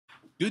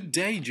Good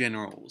day,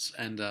 Generals,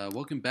 and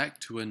welcome back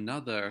to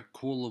another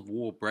Call of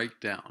War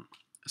breakdown.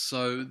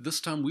 So this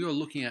time we are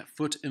looking at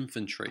foot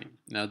infantry.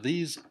 Now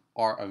these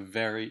are a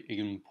very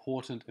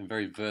important and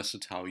very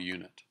versatile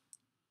unit.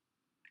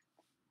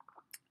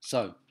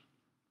 So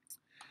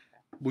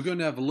we're going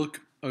to have a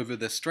look over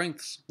their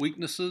strengths,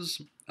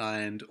 weaknesses,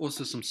 and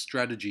also some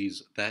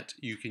strategies that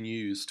you can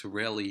use to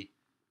really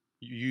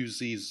use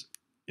these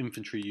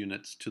infantry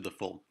units to the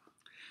full.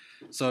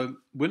 So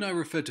when I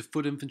refer to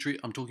foot infantry,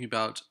 I'm talking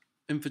about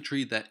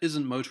infantry that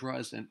isn't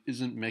motorized and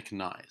isn't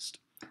mechanized.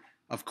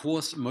 Of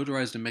course,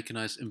 motorized and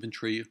mechanized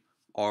infantry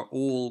are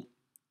all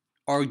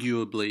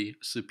arguably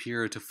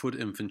superior to foot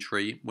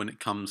infantry when it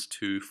comes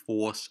to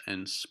force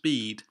and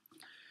speed,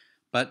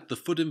 but the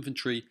foot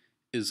infantry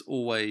is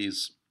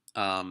always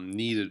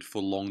needed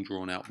for long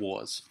drawn out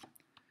wars.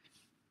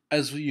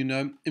 As you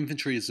know,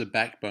 infantry is the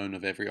backbone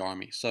of every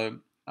army. So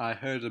I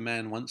heard a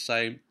man once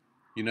say,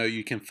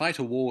 you can fight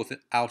a war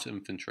without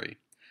infantry,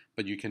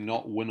 but you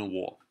cannot win a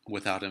war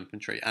without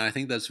infantry. And I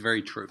think that's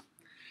very true.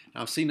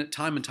 I've seen it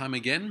time and time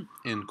again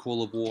in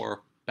Call of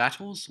War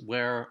battles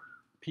where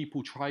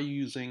people try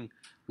using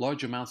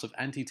large amounts of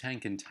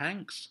anti-tank and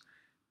tanks,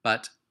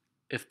 but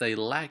if they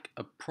lack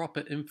a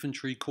proper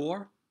infantry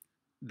corps,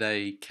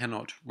 they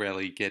cannot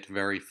really get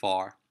very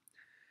far.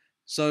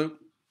 So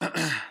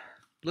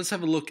let's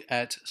have a look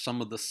at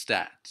some of the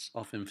stats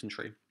of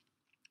infantry.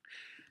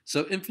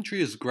 So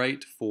infantry is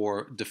great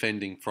for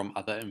defending from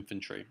other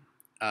infantry,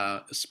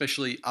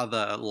 especially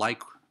other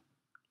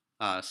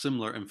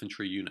similar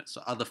infantry units,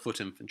 so other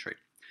foot infantry.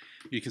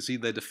 You can see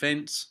their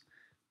defense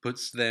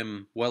puts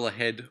them well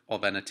ahead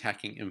of an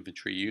attacking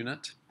infantry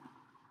unit.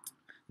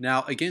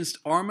 Now, against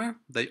armor,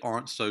 they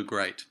aren't so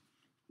great.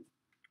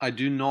 I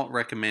do not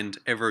recommend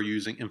ever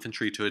using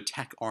infantry to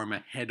attack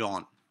armor head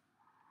on.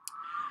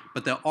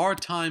 But there are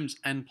times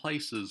and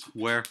places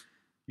where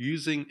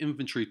using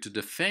infantry to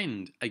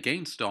defend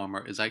against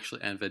armor is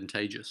actually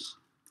advantageous.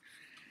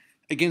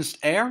 Against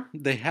air,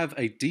 they have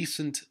a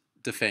decent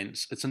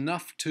defense. It's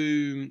enough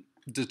to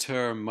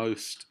deter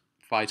most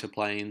fighter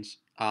planes.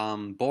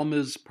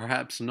 Bombers,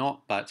 perhaps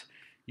not, but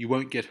you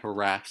won't get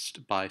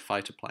harassed by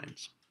fighter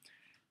planes.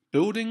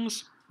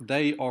 Buildings,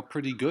 they are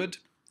pretty good.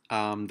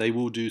 They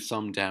will do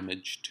some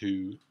damage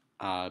to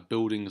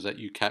buildings that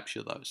you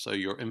capture, though. So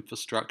your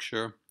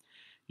infrastructure,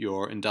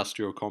 your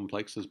industrial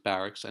complexes,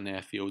 barracks, and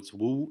airfields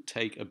will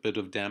take a bit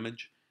of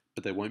damage,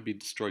 but they won't be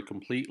destroyed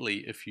completely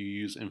if you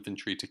use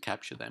infantry to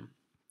capture them.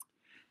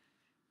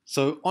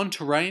 So on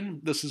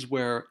terrain, this is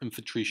where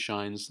infantry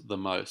shines the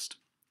most.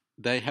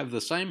 They have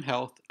the same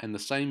health and the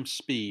same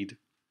speed.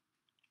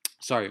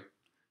 Sorry,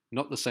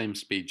 not the same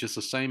speed, just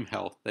the same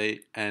health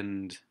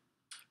and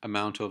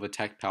amount of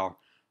attack power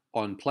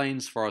on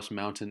plains, forest,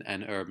 mountain,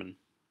 and urban.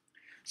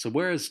 So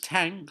whereas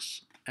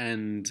tanks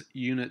and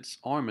units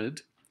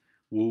armored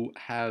will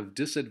have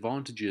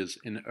disadvantages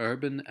in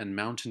urban and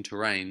mountain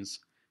terrains,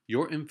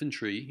 your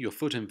infantry, your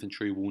foot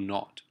infantry, will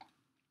not.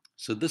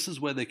 So this is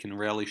where they can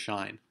really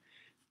shine,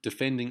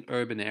 defending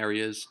urban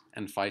areas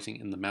and fighting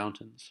in the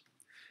mountains.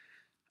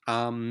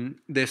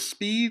 Their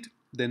speed,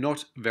 they're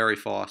not very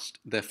fast.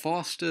 They're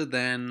faster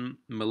than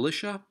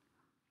militia,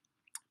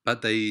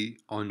 but they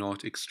are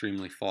not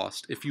extremely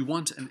fast. If you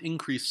want an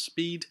increased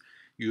speed,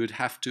 you would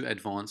have to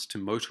advance to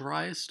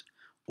motorized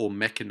or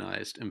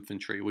mechanized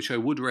infantry, which I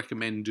would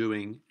recommend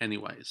doing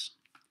anyways.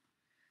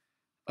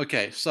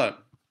 Okay, so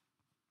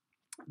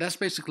that's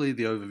basically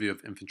the overview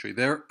of infantry.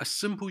 They're a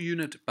simple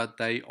unit, but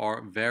they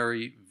are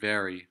very,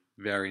 very,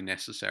 very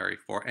necessary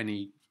for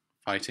any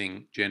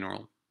fighting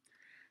general.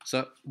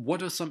 So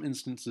what are some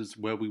instances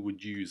where we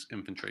would use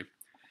infantry?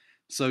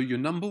 So your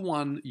number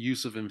one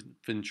use of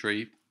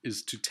infantry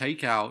is to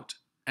take out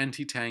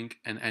anti-tank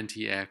and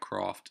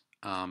anti-aircraft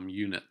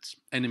units,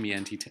 enemy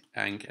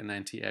anti-tank and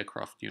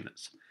anti-aircraft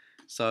units.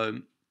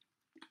 So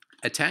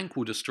a tank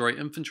will destroy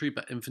infantry,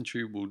 but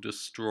infantry will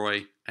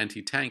destroy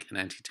anti-tank, and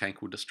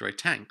anti-tank will destroy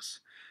tanks.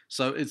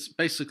 So it's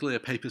basically a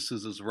paper,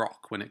 scissors,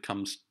 rock when it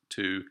comes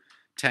to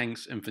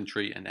tanks,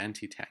 infantry, and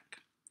anti-tank.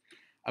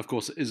 Of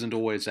course, it isn't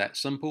always that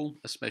simple,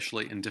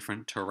 especially in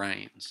different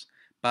terrains,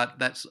 but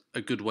that's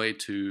a good way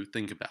to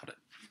think about it.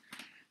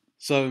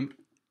 So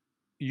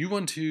you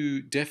want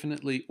to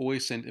definitely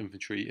always send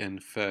infantry in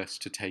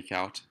first to take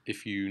out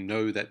if you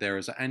know that there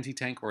is an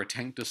anti-tank or a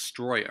tank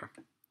destroyer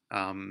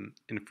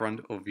in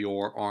front of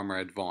your armor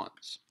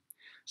advance.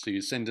 So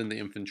you send in the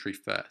infantry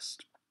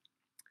first.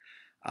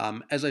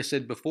 As I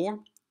said before,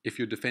 if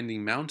you're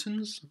defending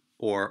mountains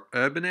or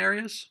urban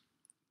areas,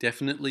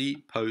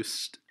 definitely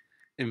post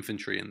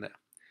infantry in there.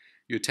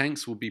 Your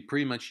tanks will be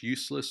pretty much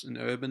useless in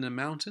urban and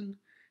mountain,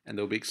 and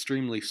they'll be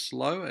extremely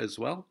slow as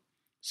well.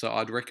 So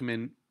I'd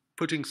recommend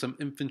putting some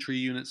infantry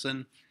units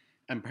in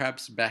and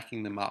perhaps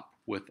backing them up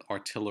with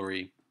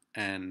artillery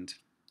and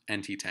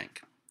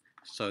anti-tank.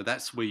 So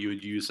that's where you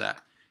would use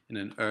that in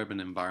an urban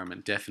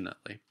environment,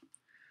 definitely.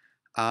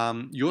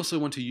 You also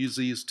want to use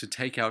these to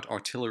take out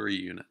artillery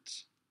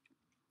units.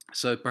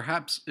 So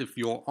perhaps if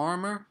your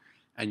armor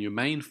and your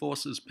main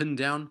force is pinned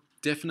down,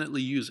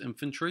 definitely use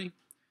infantry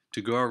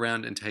to go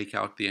around and take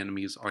out the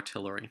enemy's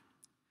artillery.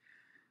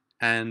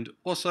 And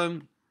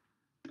also,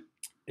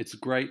 it's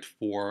great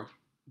for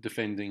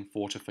defending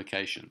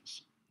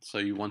fortifications. So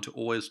you want to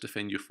always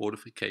defend your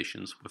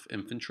fortifications with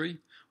infantry,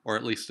 or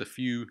at least a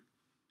few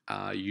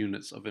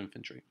units of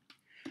infantry.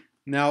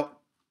 Now,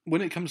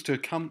 when it comes to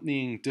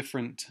accompanying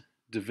different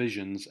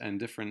divisions and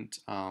different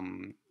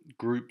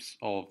groups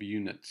of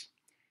units,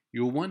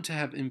 you'll want to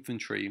have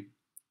infantry,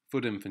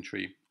 foot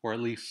infantry, or at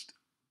least,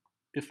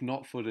 if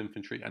not foot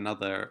infantry,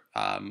 another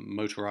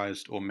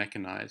motorized or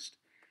mechanized.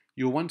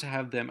 You'll want to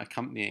have them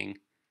accompanying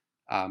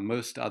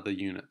most other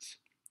units,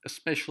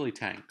 especially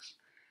tanks,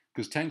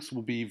 because tanks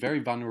will be very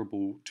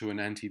vulnerable to an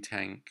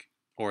anti-tank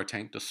or a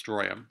tank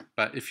destroyer.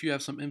 But if you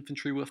have some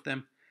infantry with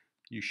them,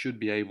 you should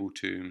be able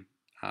to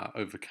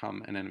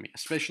overcome an enemy,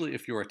 especially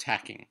if you're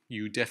attacking.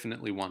 You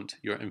definitely want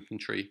your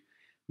infantry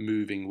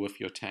moving with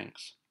your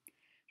tanks.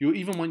 You'll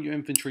even want your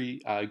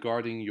infantry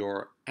guarding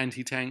your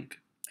anti-tank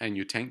and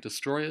your tank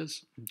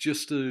destroyers,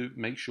 just to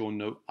make sure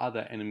no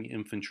other enemy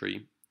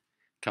infantry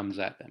comes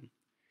at them.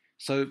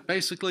 So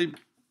basically,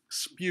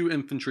 spew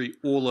infantry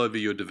all over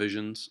your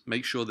divisions.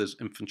 Make sure there's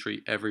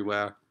infantry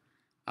everywhere,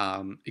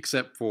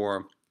 except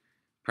for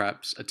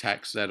perhaps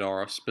attacks that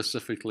are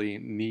specifically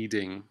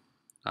needing,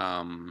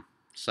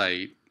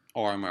 say,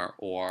 armor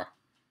or,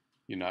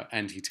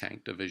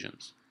 anti-tank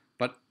divisions.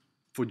 But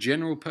for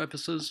general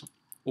purposes,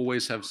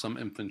 always have some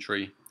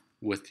infantry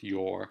with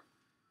your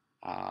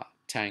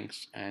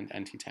tanks and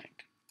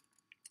anti-tank.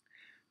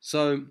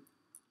 So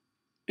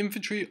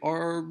infantry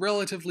are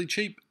relatively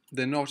cheap.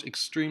 They're not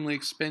extremely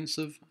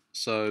expensive,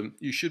 so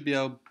you should be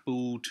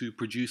able to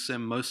produce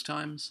them most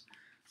times.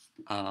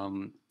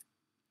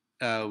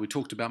 We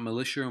talked about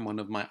militia in one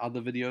of my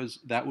other videos.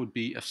 That would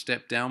be a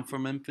step down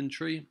from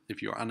infantry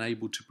if you're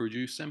unable to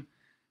produce them.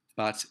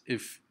 But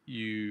if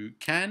you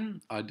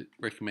can, I'd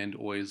recommend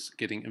always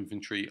getting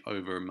infantry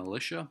over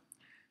militia,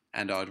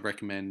 and I'd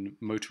recommend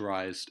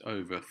motorized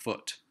over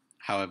foot.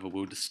 However,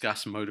 we'll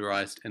discuss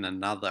motorized in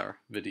another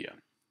video.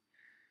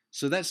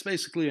 So that's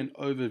basically an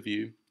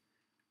overview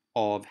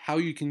of how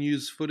you can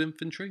use foot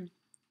infantry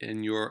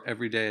in your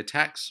everyday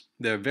attacks.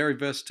 They're a very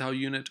versatile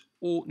unit,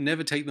 or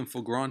never take them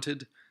for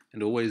granted,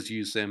 and always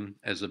use them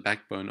as a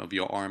backbone of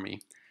your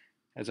army.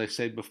 As I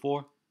said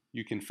before,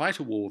 you can fight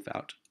a war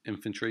without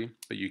infantry,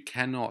 but you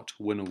cannot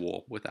win a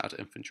war without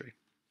infantry.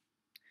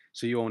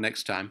 See you all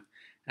next time,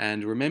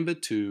 and remember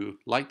to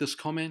like this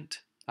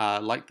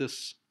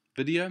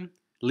video,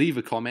 leave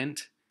a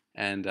comment,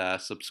 and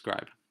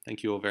subscribe.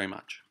 Thank you all very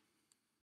much.